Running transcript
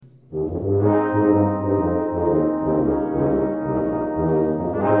Welcome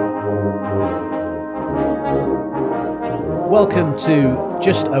to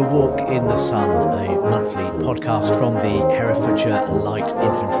Just a Walk in the Sun, a monthly podcast from the Herefordshire Light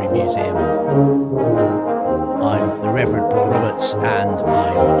Infantry Museum. I'm the Reverend Paul Roberts, and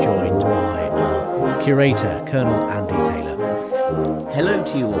I'm joined by our curator, Colonel Andy Taylor. Hello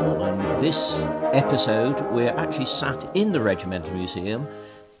to you all, and this episode we're actually sat in the Regimental Museum.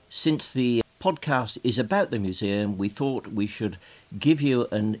 Since the podcast is about the museum, we thought we should give you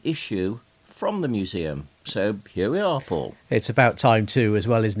an issue from the museum. So here we are, Paul. It's about time too, as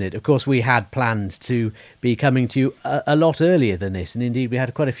well, isn't it? Of course, we had plans to be coming to you a lot earlier than this, and indeed we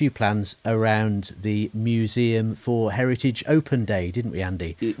had quite a few plans around the museum for Heritage Open Day, didn't we,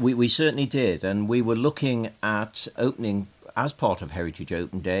 Andy? We certainly did, and we were looking at opening as part of Heritage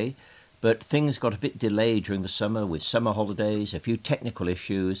Open Day, but things got a bit delayed during the summer with summer holidays, a few technical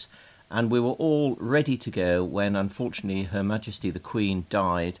issues, and we were all ready to go when, unfortunately, Her Majesty the Queen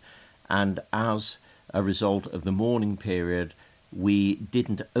died, and as a result of the mourning period, we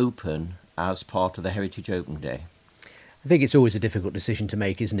didn't open as part of the Heritage Open Day. I think it's always a difficult decision to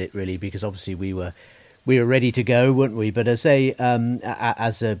make, isn't it, really? Because obviously we were ready to go, weren't we? But as a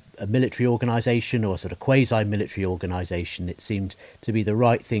military organisation, or sort of quasi-military organisation, it seemed to be the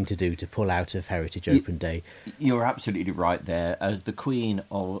right thing to do to pull out of Heritage Open Day. You're absolutely right there. As the Queen,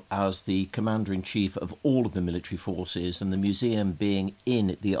 as the Commander-in-Chief of all of the military forces, and the museum being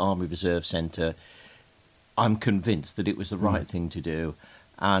in the Army Reserve Centre, I'm convinced that it was the right thing to do.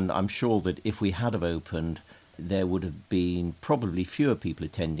 And I'm sure that if we had have opened, there would have been probably fewer people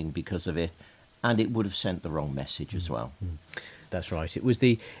attending because of it, and it would have sent the wrong message as well. That's right. It was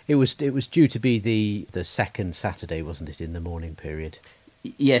due to be the second Saturday, wasn't it, in the morning period?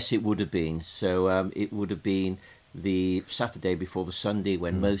 Yes, it would have been. So it would have been the Saturday before the Sunday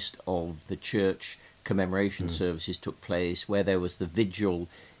when most of the church commemoration services took place, where there was the vigil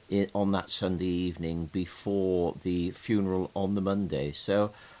on that Sunday evening before the funeral on the Monday.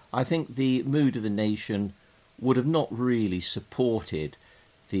 So I think the mood of the nation would have not really supported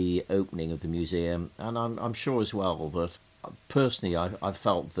the opening of the museum, and I'm sure as well that personally I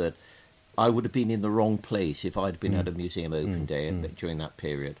felt that I would have been in the wrong place if I'd been at a museum open day during that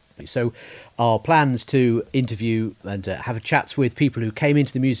period. So our plans to interview and have chats with people who came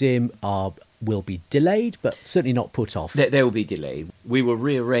into the museum will be delayed, but certainly not put off. They will be delayed. We will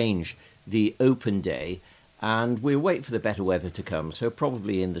rearrange the open day, and we'll wait for the better weather to come. So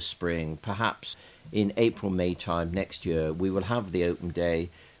probably in the spring, perhaps in April, May time next year, we will have the open day.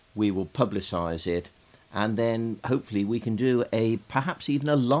 We will publicise it, and then hopefully we can do perhaps even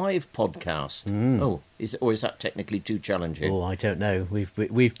a live podcast. Is that technically too challenging? Oh, I don't know.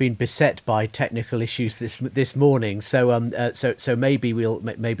 We've been beset by technical issues this morning, so maybe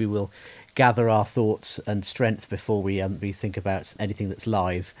we'll gather our thoughts and strength before we think about anything that's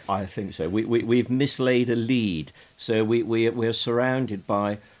live. I think so. We've mislaid a lead, so we're surrounded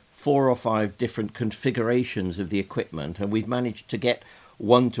by 4 or 5 different configurations of the equipment, and we've managed to get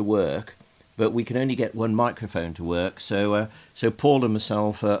one to work, but we can only get one microphone to work. So Paul and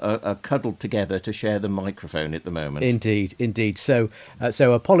myself are cuddled together to share the microphone at the moment. Indeed. So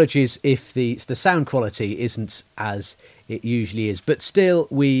apologies if the sound quality isn't as it usually is, but still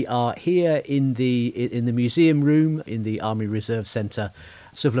we are here in the museum room in the Army Reserve Centre,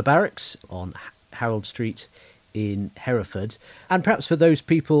 Suvla Barracks on Harold Street in Hereford. And perhaps for those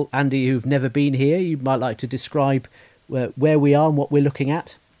people, Andy, who've never been here, you might like to describe where we are and what we're looking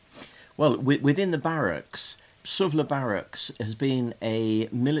at. Well, within the barracks, Suvla Barracks has been a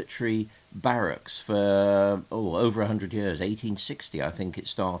military barracks for over 100 years. 1860, I think it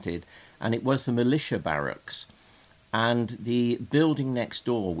started, and it was the militia barracks. And the building next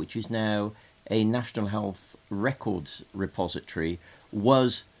door, which is now a National Health Records repository,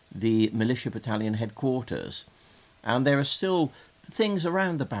 was the militia battalion headquarters. And there are still things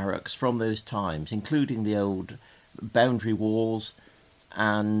around the barracks from those times, including the old boundary walls,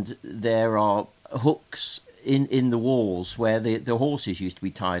 and there are hooks in the walls where the horses used to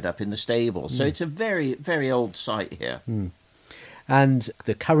be tied up in the stables. So it's a very, very old site here. And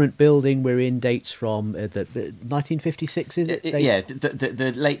the current building we're in dates from the 1956, is it? Yeah,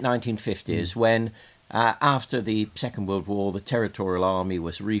 the late 1950s, when after the Second World War, the Territorial Army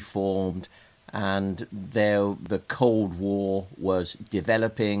was reformed, and the Cold War was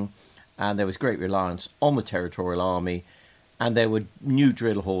developing, and there was great reliance on the Territorial Army, and there were new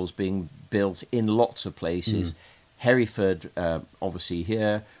drill halls being built in lots of places. Hereford, obviously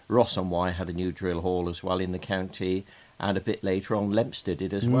here, Ross-on-Wye had a new drill hall as well in the county, and a bit later on Leominster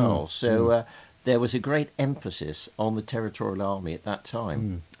did as well. So there was a great emphasis on the Territorial Army at that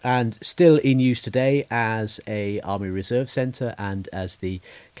time. and still in use today as a Army Reserve Centre and as the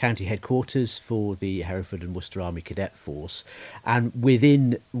county headquarters for the Hereford and Worcester Army Cadet Force. And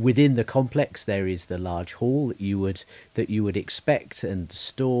within the complex there is the large hall that you would expect, and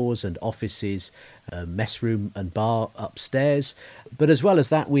stores and offices, mess room and bar upstairs. But as well as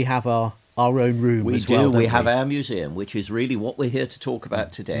that, we have our own room as well. We have our museum, which is really what we're here to talk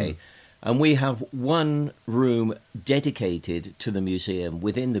about today. And we have one room dedicated to the museum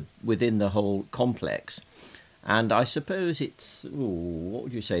within the whole complex. And I suppose it's, what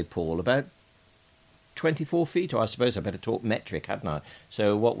would you say, Paul, about 24 feet? Or I suppose I better talk metric, hadn't I?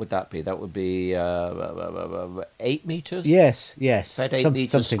 So what would that be? That would be 8 metres? Yes. About 8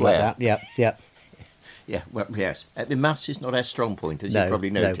 metres something square. Like that, yeah. Yeah, well, yes. Maths is not our strong point, as No, you probably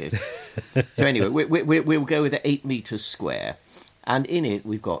no. noticed. So anyway, we'll go with 8 metres square. And in it,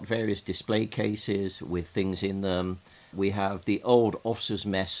 we've got various display cases with things in them. We have the old officers'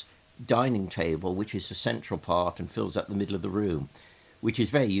 mess dining table, which is the central part and fills up the middle of the room, which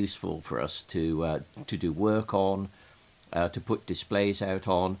is very useful for us to do work on, to put displays out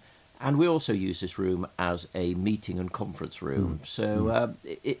on. And we also use this room as a meeting and conference room. So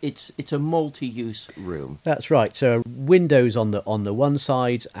it's a multi-use room. That's right. So windows on the one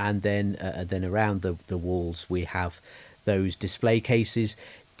side, and then around the walls we have those display cases,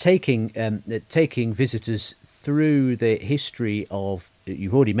 taking visitors through the history of.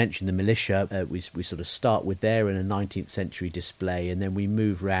 You've already mentioned the militia. We sort of start with there in a 19th century display, and then we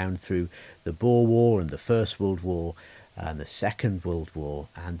move round through the Boer War and the First World War and the Second World War,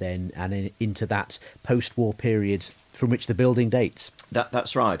 and then into that post-war period from which the building dates.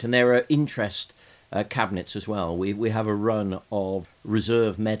 That's right, and there are interest cabinets as well. We have a run of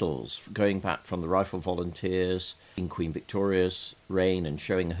reserve medals going back from the Rifle Volunteers in Queen Victoria's reign and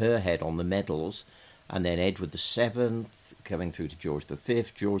showing her head on the medals, and then Edward VII coming through to George V,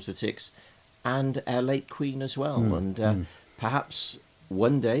 George VI, and our late Queen as well. And perhaps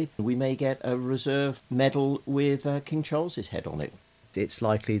one day we may get a reserve medal with King Charles's head on it. It's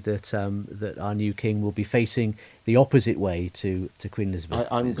likely that that our new king will be facing the opposite way to Queen Elizabeth.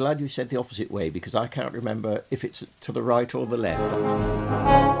 I'm glad you said the opposite way, because I can't remember if it's to the right or the left.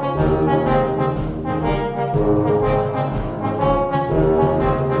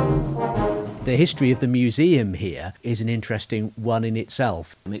 The history of the museum here is an interesting one in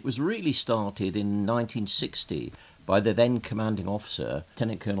itself. It was really started in 1960 by the then commanding officer,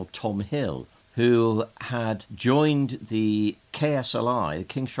 Lieutenant Colonel Tom Hill, who had joined the KSLI, the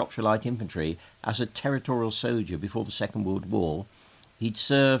King's Shropshire Light Infantry, as a territorial soldier before the Second World War. He'd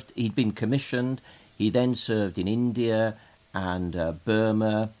been commissioned, he then served in India and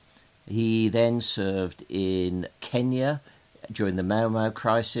Burma. He then served in Kenya during the Mau Mau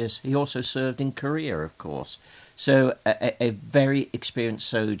crisis. He also served in Korea, of course. So a very experienced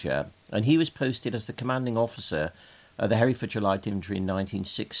soldier. And he was posted as the commanding officer of the Herefordshire Light Infantry in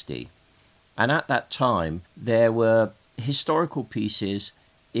 1960. And at that time, there were historical pieces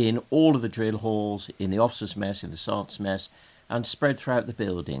in all of the drill halls, in the officers' mess, in the sergeant's mess, and spread throughout the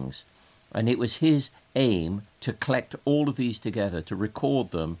buildings. And it was his aim to collect all of these together, to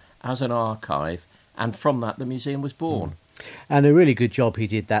record them as an archive, and from that the museum was born. And a really good job he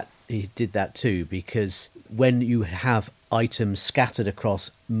did that too, because when you have items scattered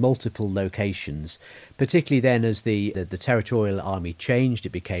across multiple locations, particularly then as the Territorial Army changed, it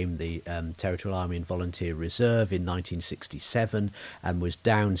became the Territorial Army and Volunteer Reserve in 1967 and was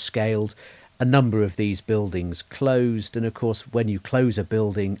downscaled. A number of these buildings closed, and of course when you close a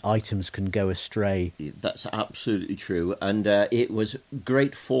building, items can go astray. That's absolutely true, and it was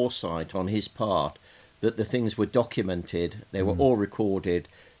great foresight on his part that the things were documented, they were all recorded,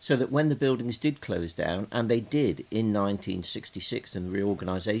 so that when the buildings did close down, and they did in 1966 in the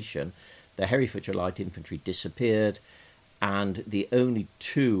reorganisation, the Herefordshire Light Infantry disappeared, and the only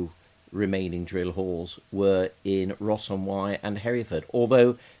two remaining drill halls were in Ross-on-Wye and Hereford,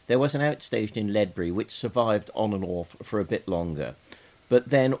 although there was an outstation in Ledbury which survived on and off for a bit longer. But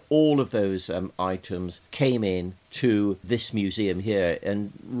then all of those items came in to this museum here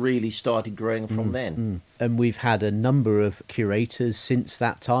and really started growing from then. And we've had a number of curators since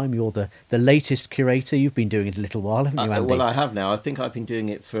that time. You're the latest curator. You've been doing it a little while, haven't you, Andy? Well, I have now. I think I've been doing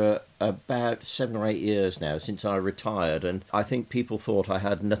it for about 7 or 8 years now, since I retired. And I think people thought I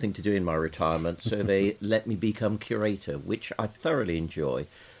had nothing to do in my retirement, so they let me become curator, which I thoroughly enjoy.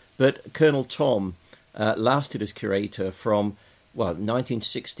 But Colonel Tom lasted as curator from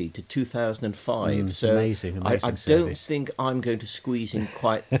 1960 to 2005. So amazing I service. don't think I'm going to squeeze in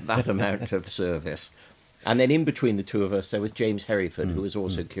quite that amount of service. And then in between the two of us, there was James Hereford, who was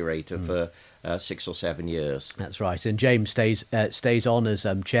also curator for 6 or 7 years. That's right. And James stays on as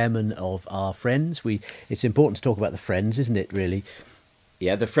chairman of our Friends. It's important to talk about the Friends, isn't it, really?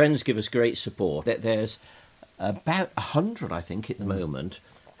 Yeah, the Friends give us great support. There's about 100, I think, at the moment,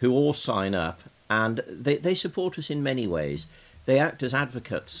 who all sign up, and they support us in many ways. They act as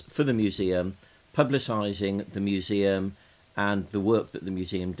advocates for the museum, publicising the museum and the work that the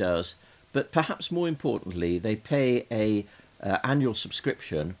museum does. But perhaps more importantly, they pay a annual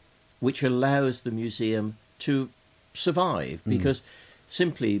subscription which allows the museum to survive, because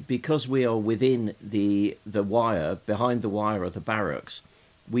we are within the wire, behind the wire of the barracks,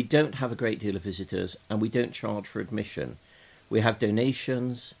 we don't have a great deal of visitors and we don't charge for admission. We have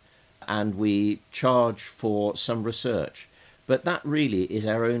donations and we charge for some research. But that really is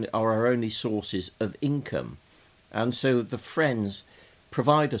our only sources of income. And so the Friends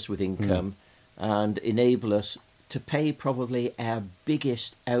provide us with income and enable us to pay probably our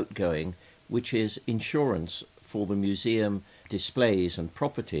biggest outgoing, which is insurance for the museum displays and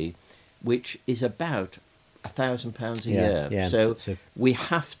property, which is about £1,000 a year. Yeah, so we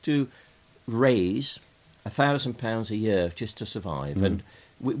have to raise £1,000 a year just to survive. And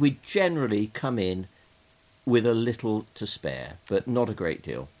we generally come in with a little to spare, but not a great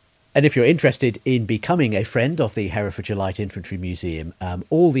deal. And if you're interested in becoming a friend of the Herefordshire Light Infantry Museum,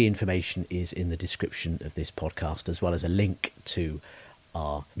 all the information is in the description of this podcast, as well as a link to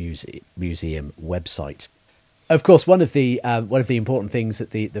our museum website. Of course, one of the important things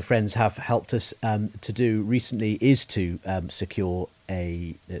that the Friends have helped us to do recently is to secure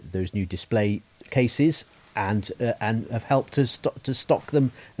those new display cases, and have helped us to stock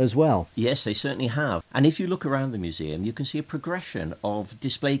them as well. Yes, they certainly have. And if you look around the museum, you can see a progression of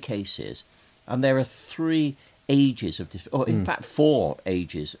display cases. And there are 3 ages of in fact 4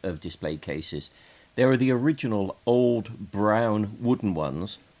 ages of display cases. There are the original old brown wooden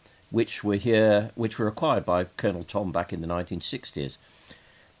ones, which were acquired by Colonel Tom back in the 1960s.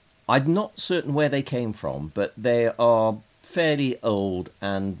 I'm not certain where they came from, but they are fairly old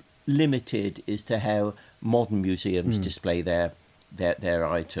and limited as to how modern museums display their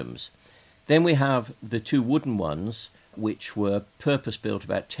items. Then we have the 2 wooden ones, which were purpose-built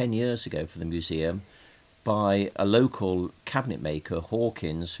about 10 years ago for the museum by a local cabinet maker,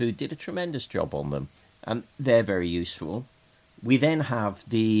 Hawkins, who did a tremendous job on them, and they're very useful. We then have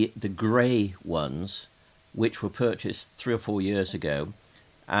the grey ones, which were purchased 3 or 4 years ago,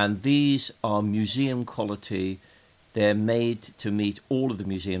 and these are museum quality. They're made to meet all of the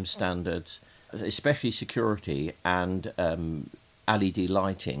museum standards, especially security and LED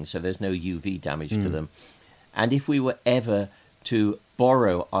lighting, so there's no UV damage to them. And if we were ever to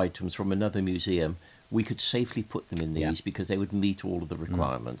borrow items from another museum, we could safely put them in these because they would meet all of the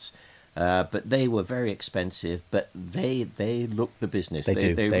requirements. But they were very expensive, but they look the business.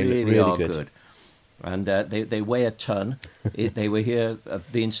 They really are good. And they weigh a ton. They were here,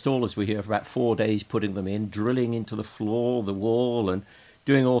 the installers were here for about 4 days putting them in, drilling into the floor, the wall, and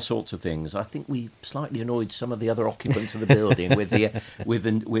doing all sorts of things. I think we slightly annoyed some of the other occupants of the building with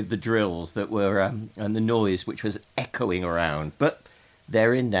the drills that were and the noise which was echoing around. But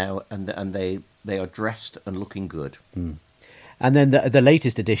they're in now, and they are dressed and looking good. And then the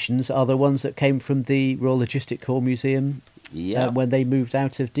latest additions are the ones that came from the Royal Logistic Corps Museum when they moved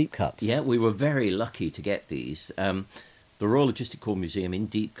out of Deep Cut. Yeah, we were very lucky to get these. The Royal Logistic Corps Museum in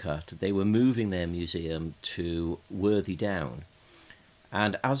Deep Cut, they were moving their museum to Worthy Down.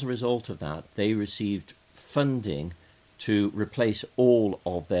 And as a result of that, they received funding to replace all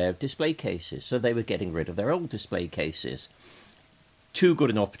of their display cases. So they were getting rid of their old display cases. Too good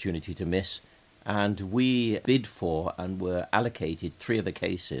an opportunity to miss. And we bid for and were allocated 3 of the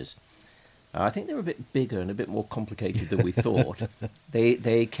cases. I think they were a bit bigger and a bit more complicated than we thought.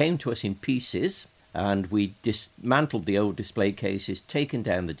 They came to us in pieces, and we dismantled the old display cases, taken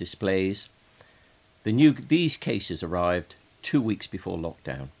down the displays. These cases arrived 2 weeks before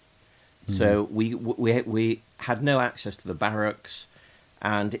lockdown. So we had no access to the barracks,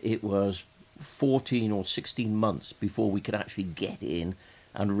 and it was 14 or 16 months before we could actually get in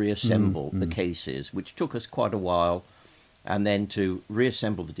and reassemble the cases, which took us quite a while, and then to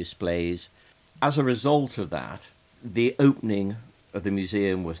reassemble the displays. As a result of that, the opening of the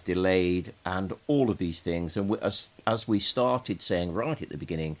museum was delayed, and all of these things. And as we started saying right at the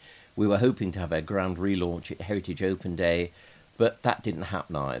beginning, we were hoping to have a grand relaunch at Heritage Open Day, but that didn't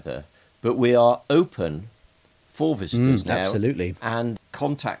happen either. But we are open for visitors now. Absolutely. And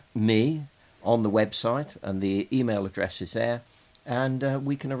contact me on the website, and the email address is there, and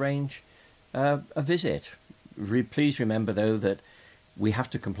we can arrange a visit. Please remember, though, that we have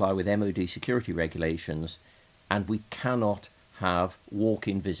to comply with MOD security regulations, and we cannot have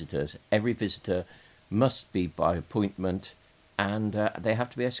walk-in visitors. Every visitor must be by appointment, and they have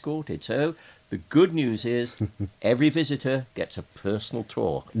to be escorted. So the good news is every visitor gets a personal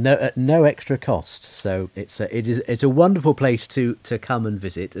tour. No extra cost. So it's a wonderful place to come and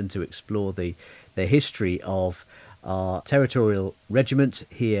visit and to explore the history of our territorial regiment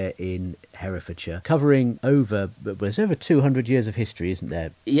here in Herefordshire, covering there's over 200 years of history, isn't there?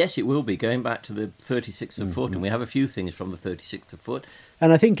 Yes, it will be, going back to the 36th of Foot, and we have a few things from the 36th of Foot.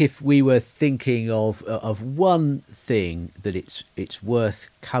 And I think if we were thinking of one thing that it's worth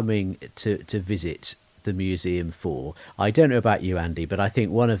coming to visit the museum for, I don't know about you, Andy, but I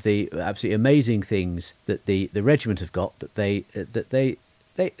think one of the absolutely amazing things that the regiment have got that they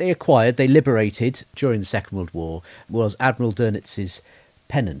acquired, they liberated during the Second World War, was Admiral Doenitz's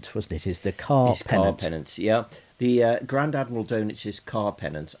Pennant, wasn't it? His car pennants, yeah. The Grand Admiral Doenitz's car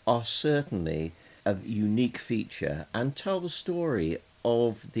pennants are certainly a unique feature and tell the story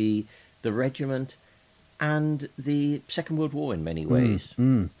of the regiment and the Second World War in many ways.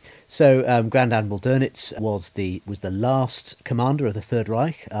 So Grand Admiral Doenitz was the last commander of the Third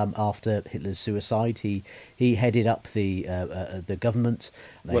Reich. After Hitler's suicide, he headed up the government.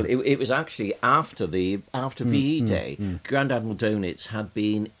 Well, it was actually after VE Day. Grand Admiral Doenitz had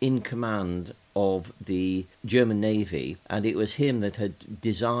been in command of the German Navy, and it was him that had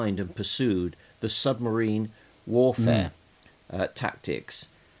designed and pursued the submarine warfare tactics.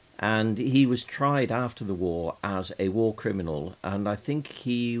 And he was tried after the war as a war criminal, and I think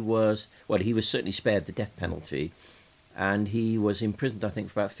he was certainly spared the death penalty, and he was imprisoned, I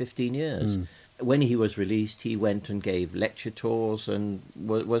think, for about 15 years. When he was released, he went and gave lecture tours and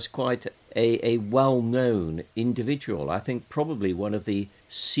was quite a well-known individual. I think probably one of the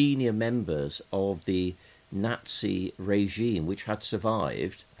senior members of the Nazi regime which had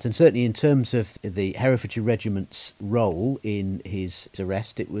survived. And certainly in terms of the Herefordshire Regiment's role in his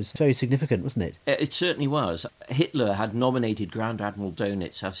arrest, it was very significant, wasn't it? It certainly was. Hitler had nominated Grand Admiral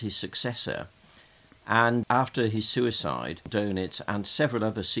Doenitz as his successor, and after his suicide, Doenitz and several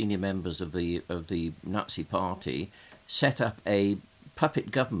other senior members of the Nazi Party set up a puppet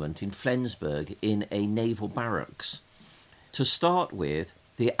government in Flensburg in a naval barracks. To start with,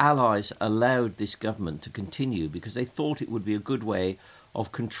 the Allies allowed this government to continue because they thought it would be a good way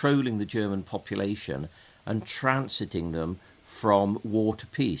of controlling the German population and transiting them from war to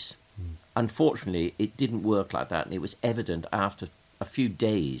peace. Unfortunately, it didn't work like that, and it was evident after a few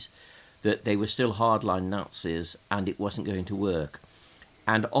days that they were still hardline Nazis and it wasn't going to work.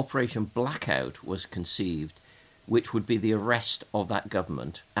 And Operation Blackout was conceived, which would be the arrest of that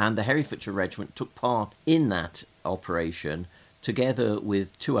government. And the Herefordshire Regiment took part in that operation together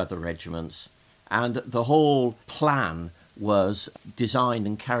with two other regiments. And the whole plan was designed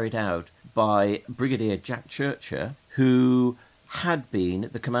and carried out by Brigadier Jack Churcher, who had been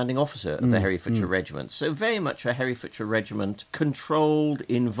the commanding officer of the Herefordshire Regiment. So very much a Herefordshire Regiment controlled,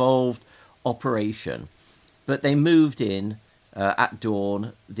 involved operation. But they moved in at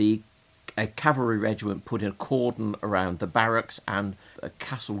dawn. A cavalry regiment put a cordon around the barracks and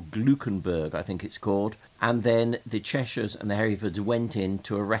Castle Gluckenberg, I think it's called, and then the Cheshires and the Herefords went in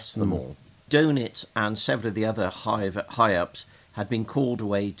to arrest them all. Doenitz and several of the other high-ups had been called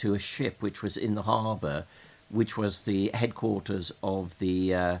away to a ship which was in the harbour, which was the headquarters of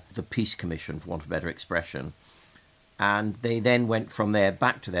the Peace Commission, for want of a better expression. And they then went from there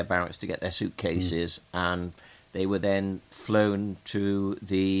back to their barracks to get their suitcases, and they were then flown to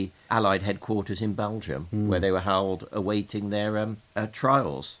the Allied headquarters in Belgium, where they were held awaiting their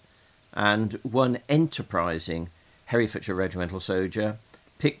trials. And one enterprising Herefordshire regimental soldier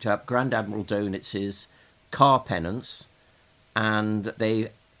picked up Grand Admiral Doenitz's car pennants, and they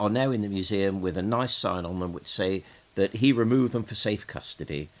are now in the museum with a nice sign on them which say that he removed them for safe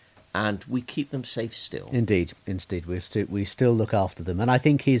custody. And we keep them safe still. Indeed. We still look after them, and I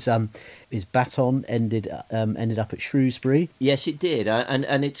think his baton ended up at Shrewsbury. Yes, it did,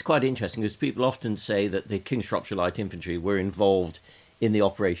 and it's quite interesting because people often say that the King's Shropshire Light Infantry were involved in the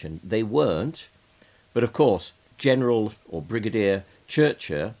operation. They weren't, but of course, General or Brigadier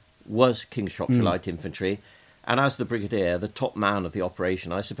Churcher was King's Shropshire Light Infantry, and as the Brigadier, the top man of the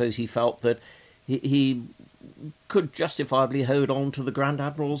operation, I suppose he felt that he could justifiably hold on to the Grand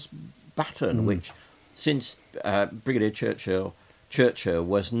Admiral's baton, which, since Brigadier Churcher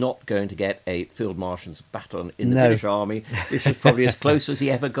was not going to get a Field Marshal's baton in the British Army, this was probably as close as he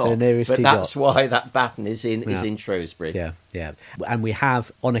ever got. But that's why that baton is in Shrewsbury. Yeah. And we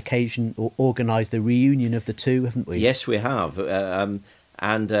have, on occasion, organised the reunion of the two, haven't we? Yes, we have.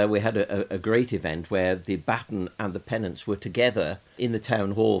 And we had a great event where the baton and the Pennants were together in the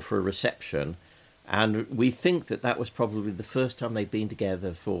town hall for a reception. And we think that was probably the first time they've been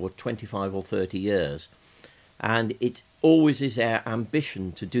together for 25 or 30 years. And it always is our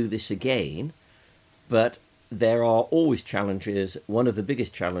ambition to do this again. But there are always challenges. One of the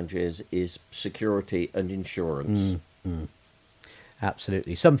biggest challenges is security and insurance.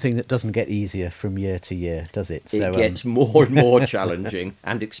 Absolutely. Something that doesn't get easier from year to year, does it? It gets more and more challenging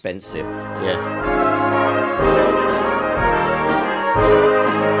and expensive. Yeah.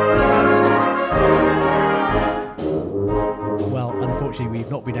 Unfortunately,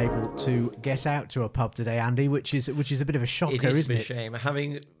 we've not been able to get out to a pub today, Andy, which is a bit of a shocker, isn't it? It is a shame.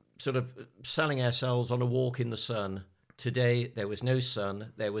 Having sort of selling ourselves on a walk in the sun, today there was no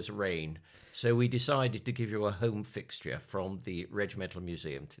sun, there was rain. So we decided to give you a home fixture from the Regimental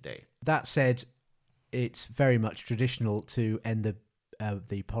Museum today. That said, it's very much traditional to end the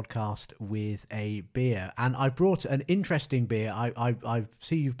podcast with a beer, and I brought an interesting beer. I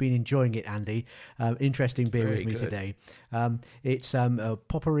see you've been enjoying it, Andy. Interesting beer with me today. It's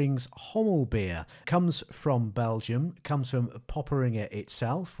Poppering's Hommel beer. Comes from Belgium. Comes from Popperinge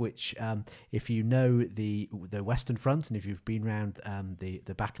itself, which, if you know the Western Front and if you've been around the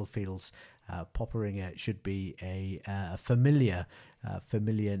battlefields, Popperinge should be a familiar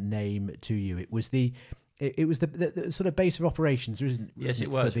name to you. It was the sort of base of operations, isn't it? Yes,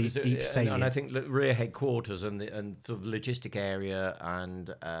 it was. For the Ypres salient. And I think the rear headquarters and the logistic area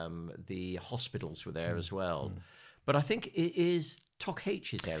and the hospitals were there as well. But I think it is Toc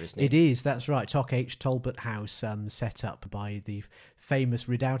H is there, isn't it? It is, that's right. Toc H Talbot House, set up by the famous,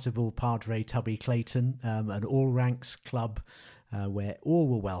 redoubtable Padre Tubby Clayton, an all-ranks club where all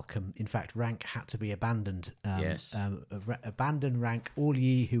were welcome. In fact, rank had to be abandoned. Yes. Abandon rank, all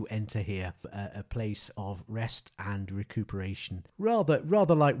ye who enter here. A place of rest and recuperation.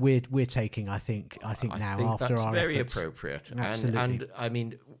 Rather like we're taking, I think now after that's our very efforts. Appropriate. Absolutely. And I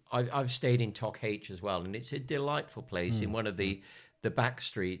mean, I've stayed in Toc H as well, and it's a delightful place in one of the back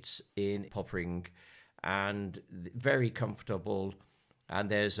streets in Poppering, and very comfortable. And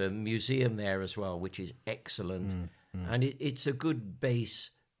there's a museum there as well, which is excellent. And it's a good base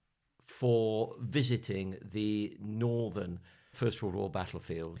for visiting the northern First World War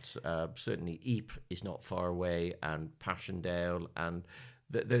battlefields. Certainly Ypres is not far away, and Passchendaele, and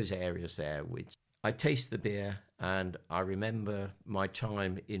those areas there. Which I taste the beer, and I remember my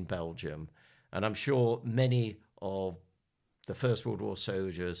time in Belgium. And I'm sure many of the First World War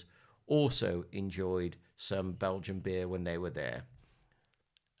soldiers also enjoyed some Belgian beer when they were there.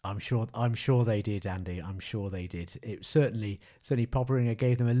 I'm sure they did, Andy. I'm sure they did. It certainly Popperinger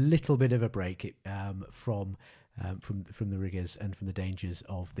gave them a little bit of a break from the rigours and from the dangers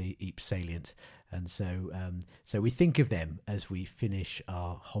of the Ypres salient, and so we think of them as we finish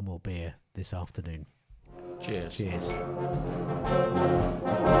our Hommel beer this afternoon. Cheers. Cheers.